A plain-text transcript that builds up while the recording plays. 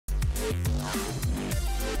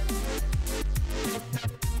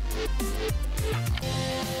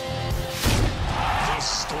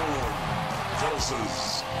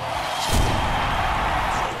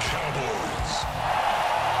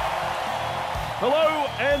Hello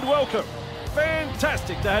and welcome.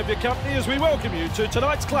 Fantastic to have your company as we welcome you to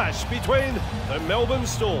tonight's clash between the Melbourne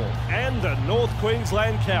Storm and the North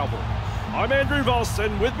Queensland Cowboys. I'm Andrew Voss,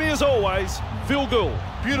 and with me as always, Phil Gould.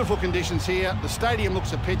 Beautiful conditions here. The stadium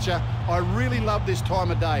looks a picture. I really love this time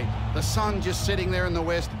of day. The sun just setting there in the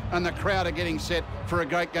west and the crowd are getting set for a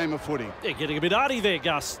great game of footy. They're getting a bit arty there,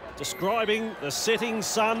 Gus, describing the setting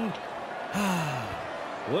sun.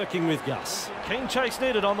 Working with Gus. Keen chase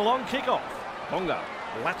needed on the long kick-off. Ponga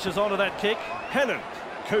latches onto that kick. Hannon,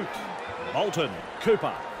 Coote, Bolton,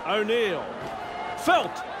 Cooper, O'Neill,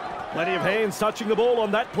 Felt. Plenty of hands touching the ball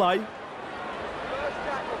on that play.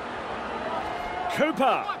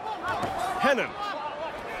 Cooper, Hannon,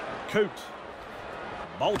 Coote,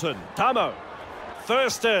 Bolton, Tamo,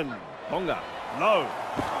 Thurston, Ponga, Lowe,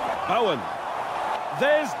 Bowen.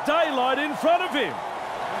 There's daylight in front of him.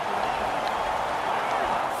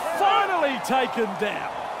 Finally taken down.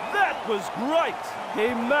 That was great.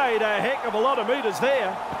 He made a heck of a lot of metres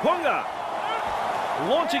there. Ponga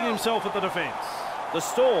launching himself at the defence. The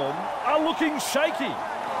Storm are looking shaky.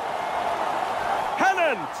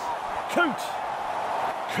 Hannon, Coote,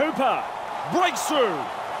 Cooper breaks through.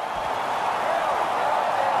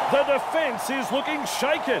 The defence is looking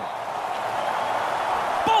shaken.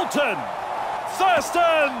 Bolton,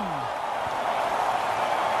 Thurston.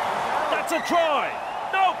 That's a try.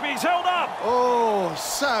 Nope, he's held up. Oh,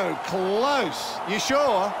 so close. You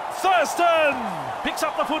sure? Thurston picks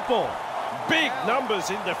up the football. Big numbers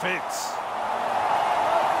in defence.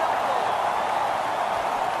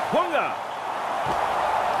 Ponga.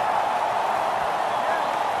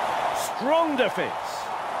 Strong defence.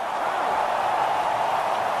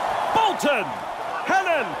 Bolton.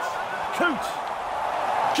 Hannon.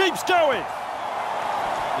 Coote. Keeps going.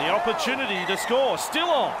 The opportunity to score still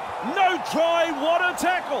on. No try, what a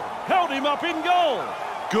tackle. Held him up in goal.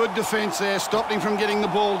 Good defence there, stopped him from getting the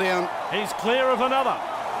ball down. He's clear of another.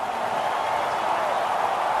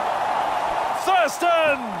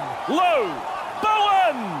 Thurston. Low.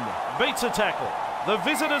 Bowen. Beats a tackle. The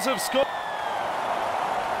visitors have scored.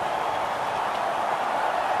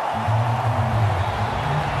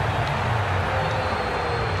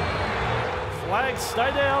 Flags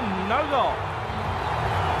stay down, no goal.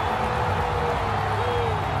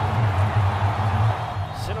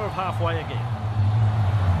 Centre of halfway again.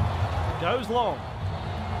 Goes long.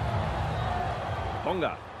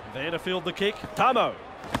 Ponga there to field the kick. Tamo.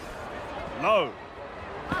 Low.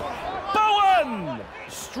 Bowen!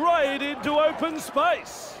 Straight into open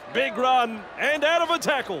space. Big run and out of a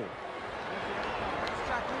tackle.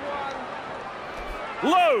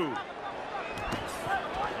 Low.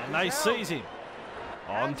 And they seize him.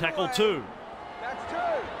 On tackle 2.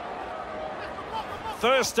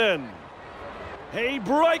 Thurston. He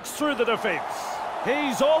breaks through the defence.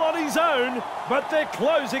 He's all on his own, but they're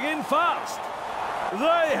closing in fast.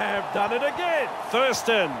 They have done it again.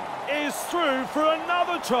 Thurston is through for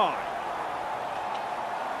another try.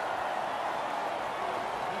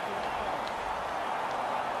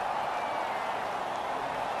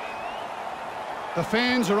 The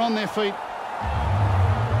fans are on their feet.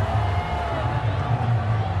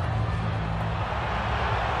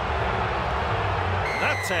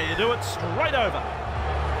 That's how you do it, straight over.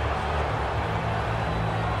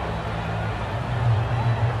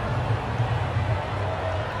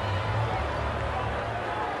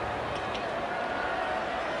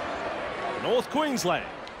 North Queensland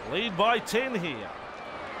lead by 10 here.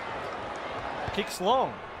 Kicks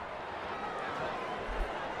long.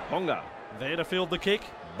 Ponga there to field the kick.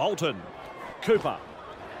 Bolton. Cooper.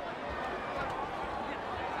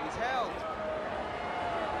 He's held.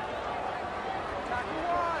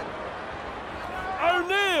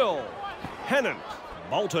 O'Neill. Hannon.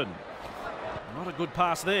 Bolton. Not a good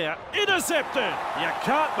pass there. Intercepted. You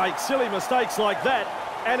can't make silly mistakes like that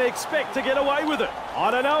and expect to get away with it.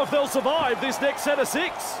 I don't know if they'll survive this next set of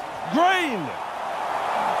 6. Green.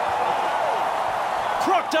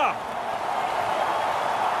 Trucked up.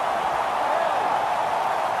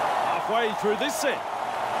 Halfway through this set.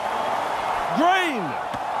 Green.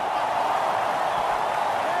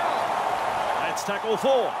 That's tackle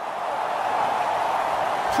 4.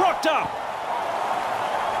 Trucked up.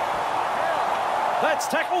 That's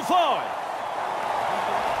tackle 5.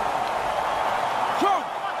 Coote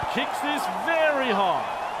kicks this very high.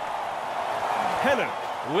 Hannon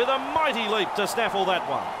with a mighty leap to snaffle that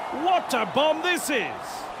one. What a bomb this is.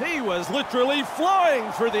 He was literally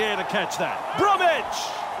flying through the air to catch that. Bromwich.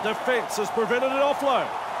 Defence has prevented an offload.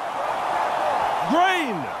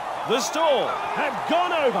 Green. The Storm have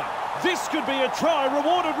gone over. This could be a try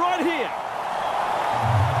rewarded right here.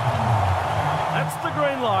 That's the the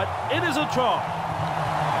green light. It is a try.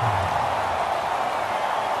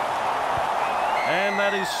 And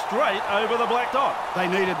that is straight over the black dot. They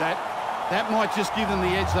needed that. That might just give them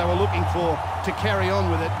the edge they were looking for to carry on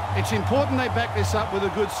with it. It's important they back this up with a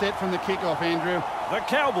good set from the kickoff, Andrew. The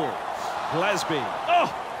Cowboys. Glasby. Oh,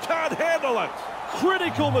 can't handle it.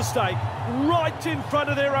 Critical mistake right in front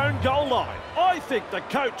of their own goal line. I think the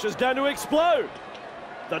coach is going to explode.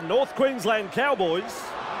 The North Queensland Cowboys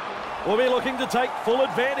will be looking to take full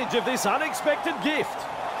advantage of this unexpected gift.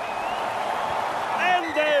 And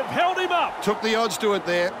they've held him up. Took the odds to it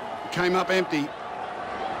there. Came up empty.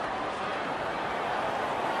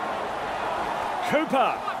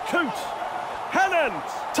 Cooper, Coote, Hannant,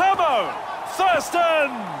 Tamo,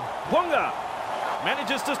 Thurston, Ponga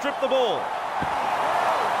manages to strip the ball.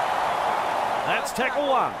 That's tackle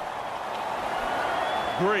one.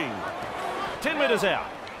 Green, 10 metres out.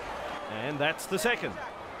 And that's the second.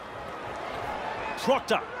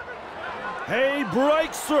 Proctor, he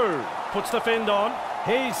breaks through, puts the fend on.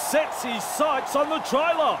 He sets his sights on the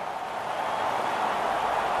try line.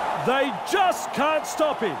 They just can't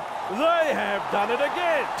stop him. They have done it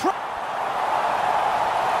again.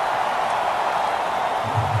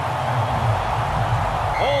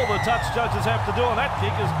 All the touch judges have to do on that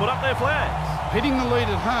kick is put up their flags. Hitting the lead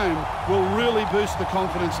at home will really boost the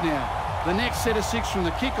confidence now. The next set of six from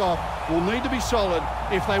the kickoff will need to be solid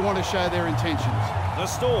if they want to show their intentions. The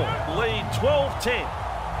Storm lead 12-10.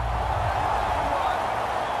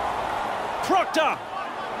 Proctor.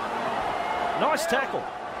 Nice tackle.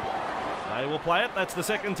 They will play it. That's the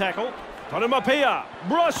second tackle. Tonumapia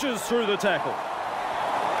brushes through the tackle.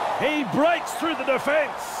 He breaks through the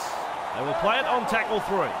defence. They will play it on tackle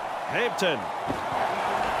 3. Hampton.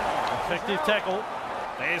 Effective tackle.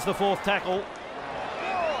 There's the fourth tackle.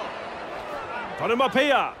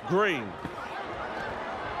 Tonumapia. Green.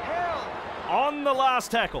 On the last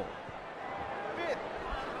tackle.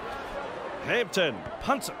 Hampton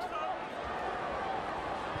punts it.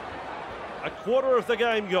 A quarter of the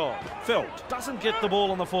game gone. Felt doesn't get the ball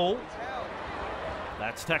on the fall.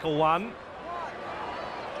 That's tackle 1.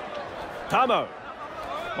 Tamo.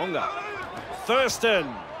 Ponga.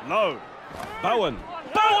 Thurston. Low. Bowen.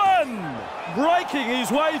 Bowen! Breaking his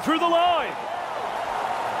way through the line.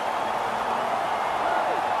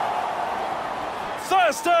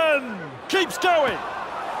 Thurston keeps going.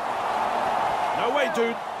 No way,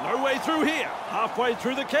 dude. No way through here. Halfway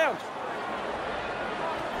through the count.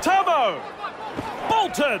 Tamo,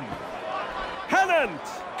 Bolton, Hannant,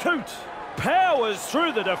 Coote, powers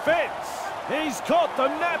through the defence. He's caught them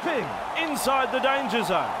napping inside the danger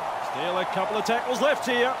zone. Still a couple of tackles left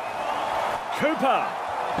here. Cooper,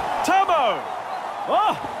 Tamo,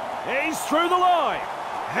 oh, he's through the line,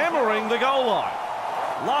 hammering the goal line.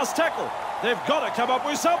 Last tackle, they've got to come up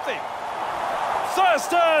with something.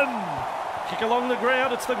 Thurston, kick along the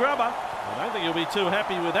ground, it's the grubber. I don't think you'll be too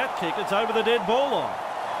happy with that kick, it's over the dead ball line.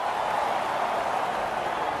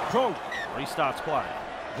 Cronk restarts play.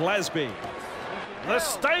 Glasby. The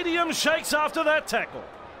stadium shakes after that tackle.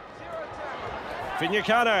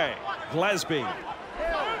 Finucane. Glasby.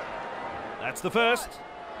 That's the first.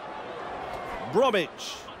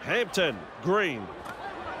 Bromwich. Hampton. Green.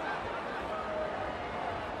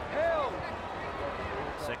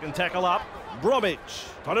 Second tackle up. Bromwich.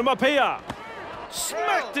 Tonumapia.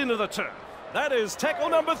 Smacked into the turf. That is tackle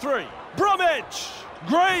number 3. Bromwich.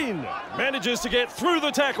 Green manages to get through the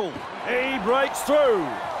tackle. He breaks through.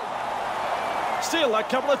 Still a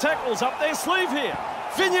couple of tackles up their sleeve here.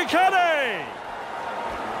 Finucane.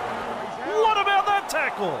 What about that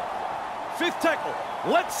tackle? 5th tackle.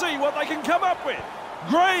 Let's see what they can come up with.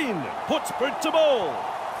 Green puts boot to ball.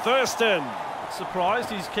 Thurston. Surprised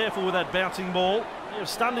he's careful with that bouncing ball. You've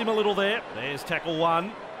stunned him a little there. There's tackle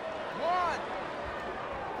 1.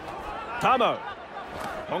 Tamo.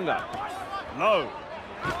 Ponga. Low.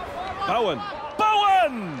 Bowen.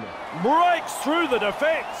 Bowen! Breaks through the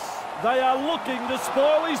defence. They are looking to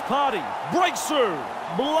spoil his party. Breaks through.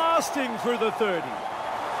 Blasting through the 30.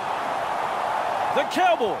 The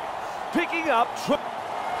Cowboys picking up.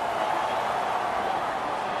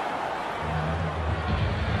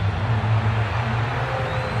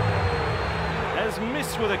 Has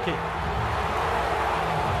missed with a kick.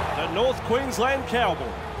 The North Queensland Cowboys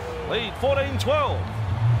lead 14-12.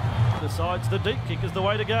 Decides the deep kick is the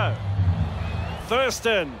way to go.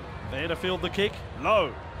 Thurston, there to field the kick.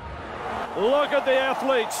 Low. Look at the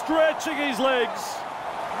athlete stretching his legs.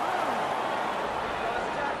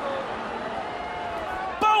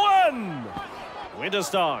 Bowen!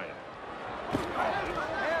 Winterstein.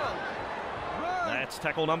 That's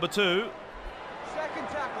tackle number 2. Second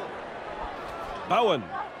tackle. Bowen.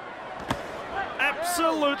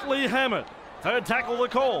 Absolutely hammered. Third tackle the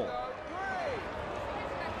call.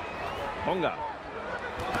 Ponga.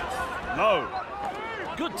 No.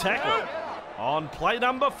 Good tackle. On play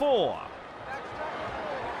number 4.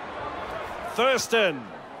 Thurston.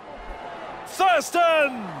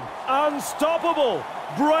 Thurston! Unstoppable.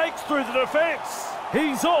 Breaks through the defence.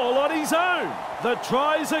 He's all on his own. The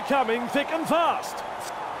tries are coming thick and fast.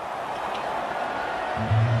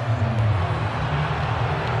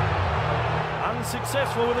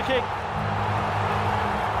 Unsuccessful with the kick.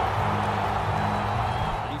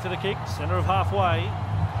 Ready for the kick, centre of halfway.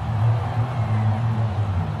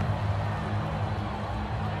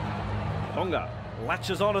 Ponga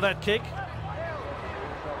latches onto that kick.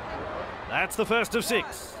 That's the first of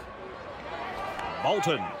 6.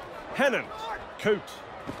 Bolton, Hennant, Coote,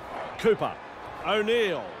 Cooper,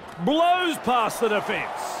 O'Neill, blows past the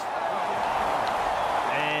defence.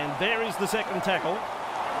 And there is the second tackle.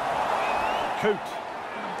 Coote,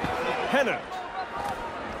 Hennant,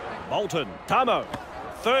 Bolton, Tamo,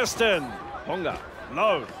 Thurston, Ponga,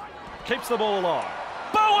 low, keeps the ball alive.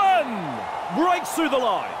 Bowen breaks through the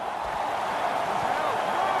line.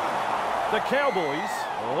 The Cowboys,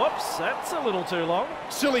 whoops, that's a little too long.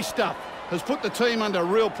 Silly stuff. Has put the team under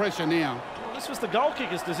real pressure now. Well, this was the goal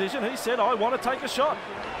kicker's decision. He said, I want to take a shot.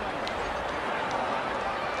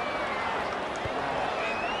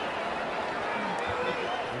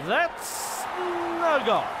 That's no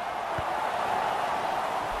goal.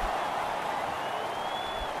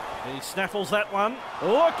 He snaffles that one.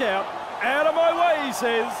 Look out. Out of my way, he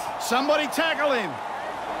says. Somebody tackle him.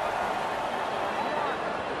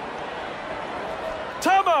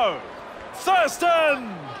 Tamo,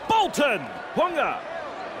 Thurston, Bolton, Ponga.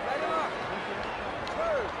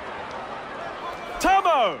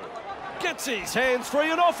 Tamo gets his hands free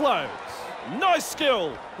and offloads. Nice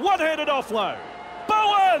skill, one-handed offload.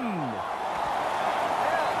 Bowen!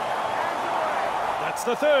 That's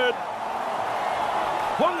the third.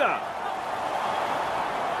 Ponga.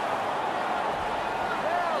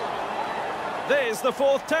 There's the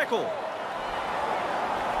fourth tackle.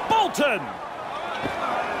 Bolton!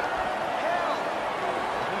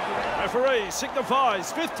 Referee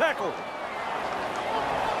signifies 5th tackle.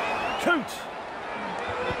 Coote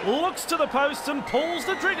looks to the post and pulls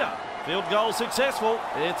the trigger. Field goal successful.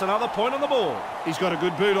 It's another point on the board. He's got a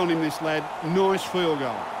good boot on him, this lad. Nice field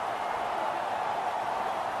goal.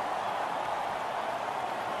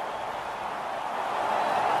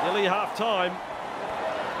 Nearly half time.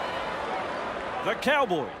 The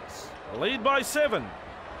Cowboys lead by 7.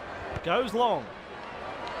 Goes long.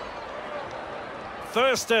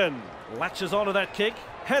 Thurston latches onto that kick.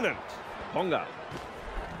 Hennant, Ponga,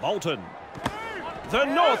 Bolton. The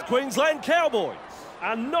North Queensland Cowboys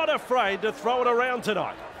are not afraid to throw it around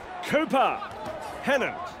tonight. Cooper,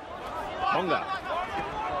 Hennant, Ponga,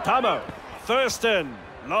 Tamo, Thurston,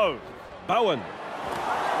 low, Bowen.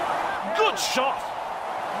 Good shot.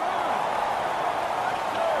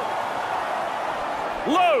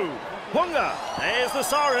 Low, Ponga. There's the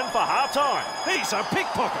siren for half-time. He's a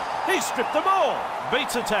pickpocket. He stripped them all.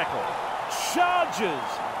 Beats a tackle. Charges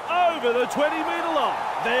over the 20-metre line.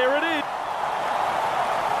 There it is.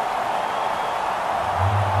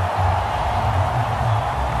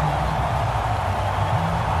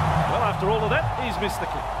 Well, after all of that, he's missed the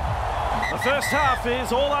kick. The first half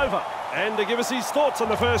is all over. And to give us his thoughts on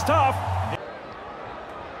the first half...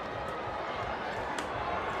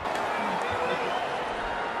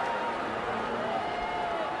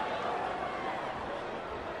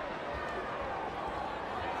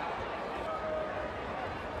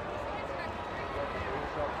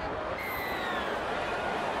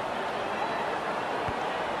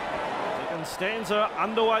 Stanza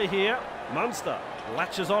underway here. Munster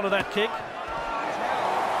latches onto that kick.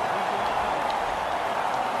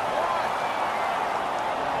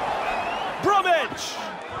 Bromwich!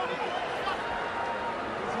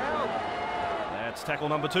 That's tackle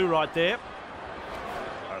number 2 right there.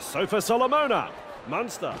 Sofa Solomona.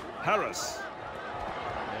 Munster, Harris.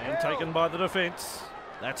 And taken by the defence.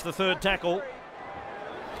 That's the third tackle.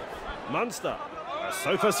 Munster,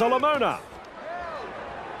 Sofa Solomona.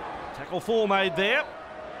 Tackle 4 made there.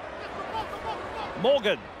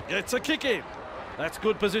 Morgan gets a kick in. That's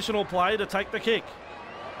good positional play to take the kick.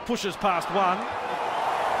 Pushes past one.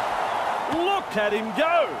 Look at him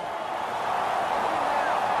go.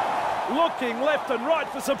 Looking left and right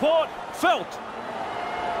for support. Felt.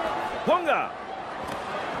 Ponga.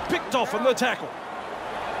 Picked off from the tackle.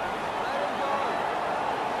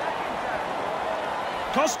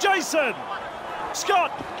 Cost Jason.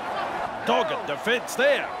 Scott. Dogged defence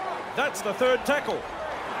there. That's the third tackle.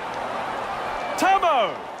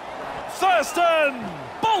 Tamo. Thurston!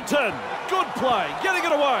 Bolton! Good play, getting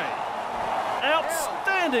it away.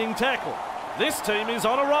 Outstanding tackle. This team is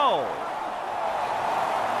on a roll.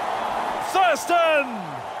 Thurston!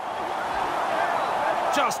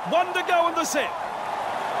 Just one to go in the set.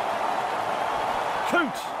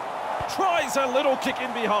 Coote tries a little kick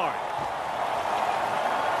in behind.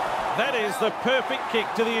 That is the perfect kick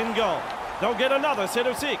to the in goal. They'll get another set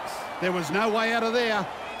of 6. There was no way out of there.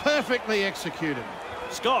 Perfectly executed.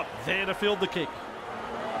 Scott there to field the kick.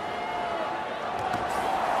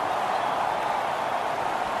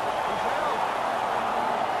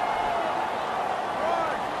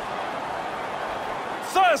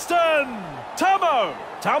 Thurston! Tamo!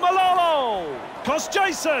 Tamalolo! Cost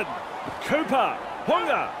Jason! Cooper!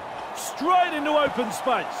 Hunga! Straight into open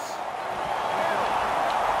space.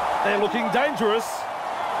 They're looking dangerous.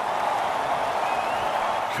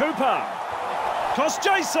 Cooper! Cost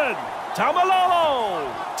Jason! Tamalolo!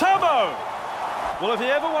 Tamo! Well, if you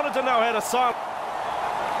ever wanted to know how to silence...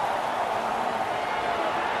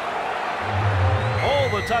 All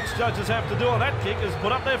the touch judges have to do on that kick is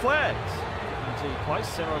put up their flags. Into place,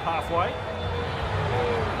 centre of halfway.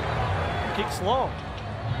 Kicks long.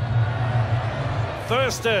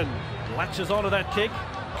 Thurston latches onto that kick.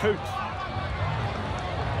 Coote.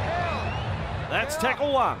 That's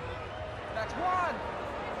tackle 1. That's 1.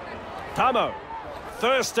 Tamo.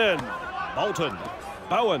 Thurston. Bolton.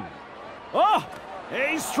 Bowen. Oh!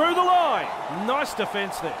 He's through the line. Nice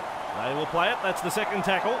defence there. They will play it. That's the second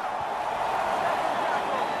tackle.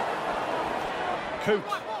 Coote.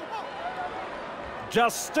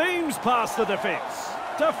 Just steams past the defence.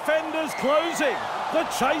 Defenders closing. The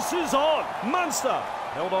chase is on. Munster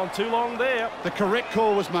held on too long there. The correct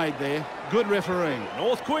call was made there. Good refereeing.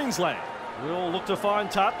 North Queensland will look to find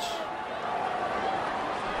touch.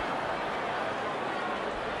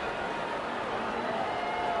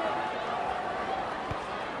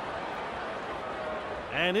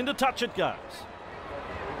 And into touch it goes.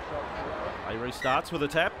 Play restarts with a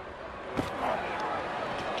tap.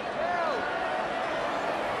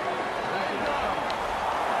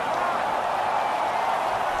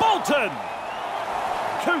 Bolton!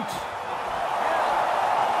 Coote!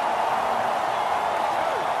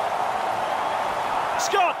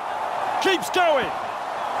 Scott keeps going.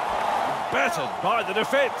 Battered by the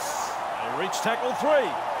defence. They reach tackle 3.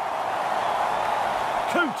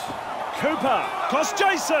 Coote! Cooper! Cost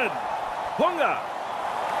Jason! Hunga!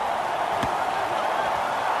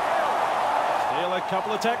 Still a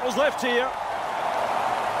couple of tackles left here.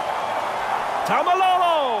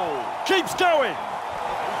 Tamalolo keeps going.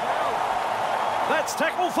 That's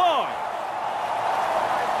tackle 5.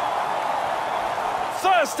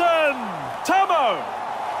 Thurston! Tamo!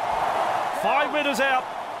 5 metres out.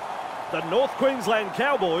 The North Queensland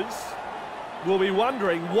Cowboys will be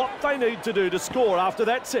wondering what they need to do to score after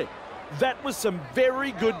that set. That was some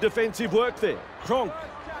very good defensive work there. Cronk.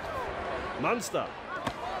 Munster.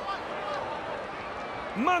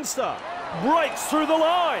 Munster breaks through the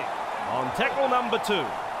line. On tackle number 2,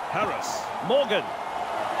 Harris. Morgan.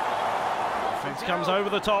 Defence comes over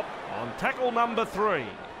the top on tackle number 3.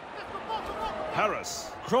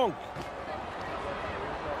 Harris. Cronk.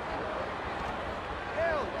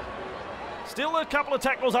 Still a couple of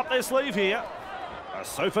tackles up their sleeve here.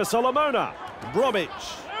 Asofa Solomona. Bromwich.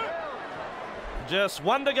 Just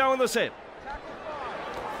 1 to go in the set.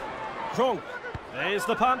 Cronk. There's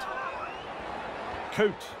the punt.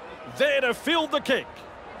 Coote. There to field the kick.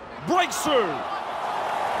 Breaks through.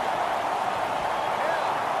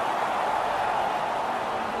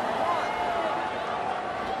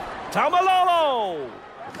 Tamalolo.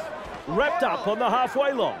 Wrapped up on the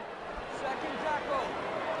halfway line.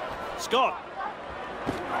 Scott.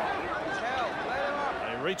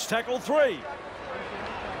 They reach tackle 3.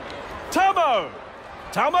 Tamo.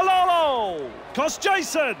 Tamalolo. Cost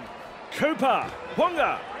Jason. Cooper.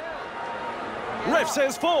 Hunga. Ref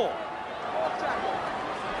says 4.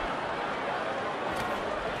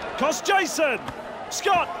 Cost Jason.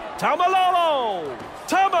 Scott. Tamalolo.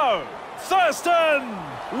 Tamo. Thurston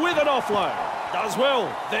with an offload. Does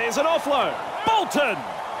well. There's an offload. Bolton.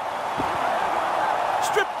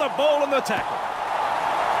 Stripped the ball and the tackle.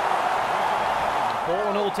 Ball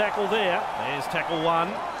and all tackle there. There's tackle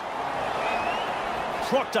 1.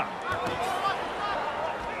 Proctor.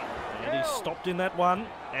 And he stopped in that one.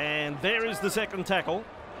 And there is the second tackle.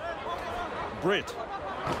 Britt.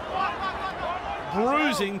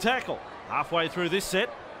 Bruising tackle. Halfway through this set.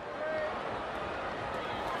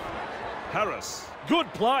 Harris.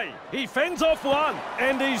 Good play. He fends off 1.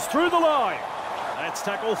 And he's through the line. That's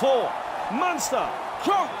tackle 4. Munster.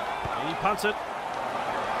 Cronk. He punts it.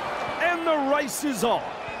 And the race is on.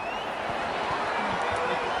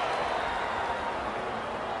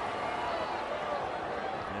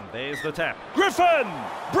 There's the tap. Griffin!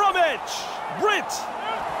 Bromwich! Britt!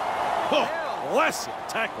 Oh, classic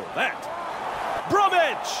tackle, that.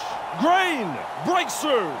 Bromwich! Green breaks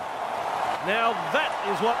through. Now that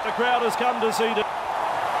is what the crowd has come to see.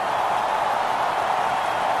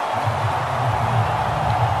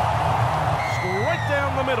 Straight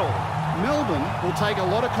down the middle. Melbourne will take a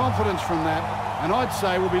lot of confidence from that, and I'd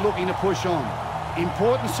say we'll be looking to push on.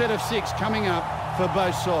 Important set of 6 coming up for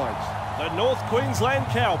both sides. The North Queensland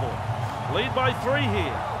Cowboys lead by 3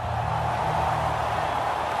 here.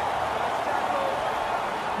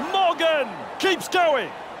 Morgan keeps going.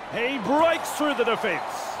 He breaks through the defence.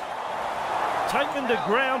 Taken to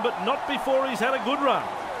ground, but not before he's had a good run.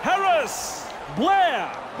 Harris!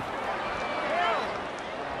 Blair!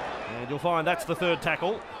 And you'll find that's the 3rd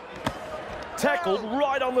tackle. Tackled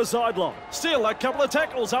right on the sideline. Still a couple of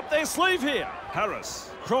tackles up their sleeve here.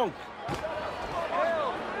 Harris, Cronk.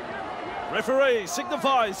 Referee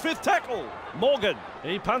signifies 5th tackle. Morgan,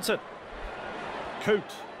 he punts it.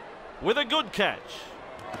 Coote with a good catch.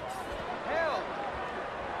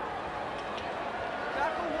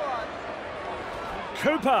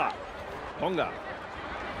 Cooper. Ponga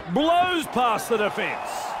blows past the defence.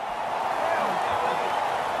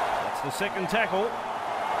 That's the 2nd tackle.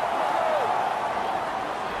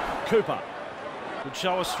 Cooper could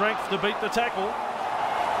show a strength to beat the tackle.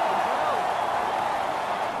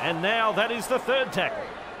 And now that is the 3rd tackle.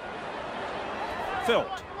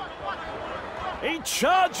 Felt. He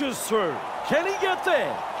charges through. Can he get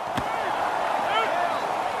there?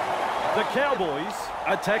 The Cowboys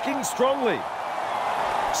attacking strongly.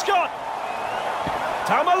 Scott!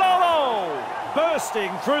 Tamalolo!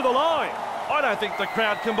 Bursting through the line. I don't think the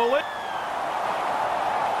crowd can believe it.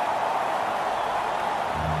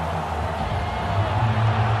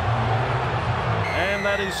 And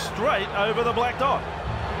that is straight over the black dot.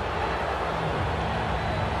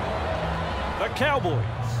 The Cowboys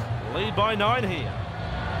lead by 9 here.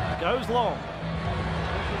 Goes long.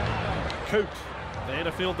 Coote there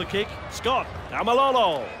to field the kick. Scott,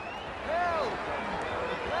 Tamalolo.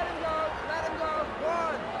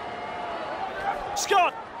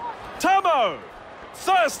 Scott, Tamo,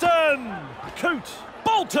 Thurston, Coote,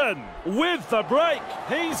 Bolton with the break.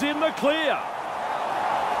 He's in the clear.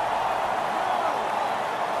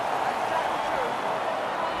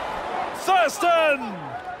 Thurston.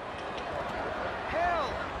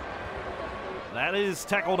 That is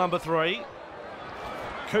tackle number 3.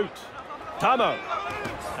 Coote, Tamo,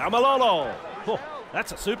 Tamalolo. Oh,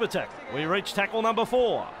 that's a super tackle. We reach tackle number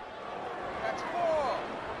 4.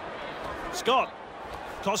 Scott.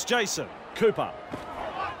 Toss Jason. Cooper.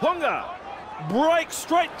 Ponga breaks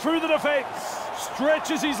straight through the defence.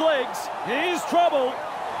 Stretches his legs. Here's trouble.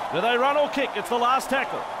 Do they run or kick? It's the last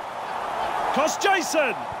tackle. Toss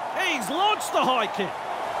Jason. He's launched the high kick.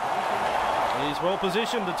 He's well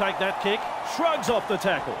positioned to take that kick. Shrugs off the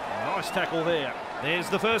tackle. Nice tackle there. There's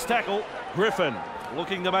the 1st tackle. Griffin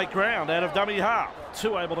looking to make ground out of dummy half.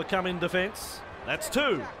 2 able to come in defence. That's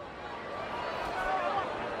 2.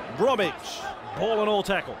 Bromwich. Ball and all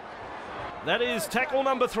tackle. That is tackle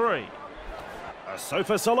number 3.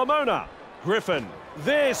 Asofa Solomona. Griffin.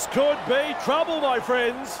 This could be trouble, my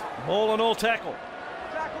friends. Ball and all tackle.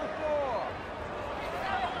 Tackle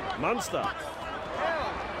 4. Munster.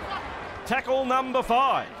 Tackle number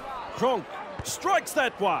 5. Cronk strikes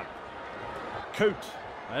that one. Coote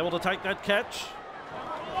able to take that catch.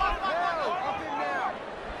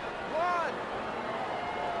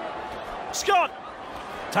 Scott.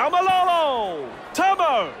 Tamalolo.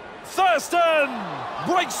 Tamo. Thurston.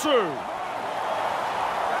 Breaks through.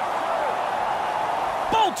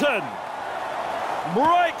 Bolton.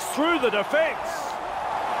 Breaks through the defence.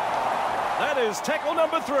 That is tackle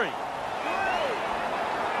number 3.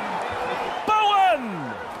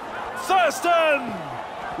 Bowen. Thurston.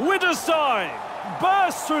 Winterstein.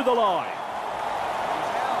 Bursts through the line.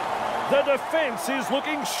 The defence is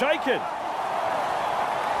looking shaken.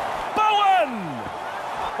 Bowen.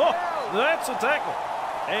 Oh, that's a tackle.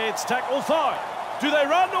 It's tackle 5. Do they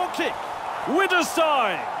run or kick?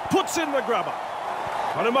 Winterstein puts in the grubber.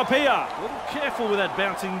 Onomapia, a little careful with that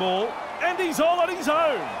bouncing ball. And he's all on his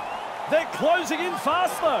own. They're closing in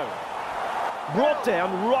fast though. Brought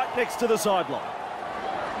down right next to the sideline.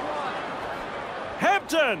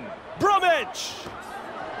 Hampton, Bromwich.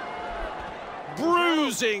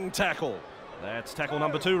 Bruising tackle. That's tackle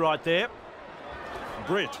number 2 right there.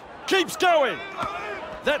 Britt keeps going.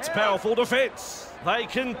 That's powerful defence. They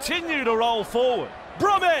continue to roll forward.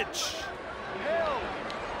 Bromwich.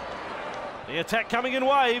 The attack coming in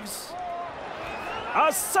waves.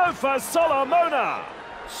 Asofa Solomona.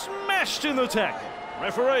 Smashed in the tackle.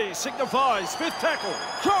 Referee signifies fifth tackle.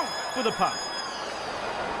 Chonk with a punt.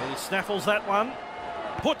 He snaffles that one.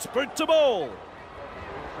 Puts boot to ball.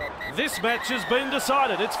 This match has been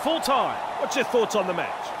decided. It's full time. What's your thoughts on the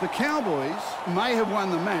match? The Cowboys may have won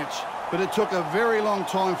the match, but it took a very long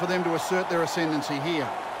time for them to assert their ascendancy here.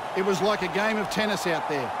 It was like a game of tennis out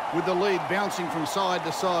there, with the lead bouncing from side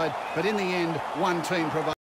to side, but in the end, one team prevailed.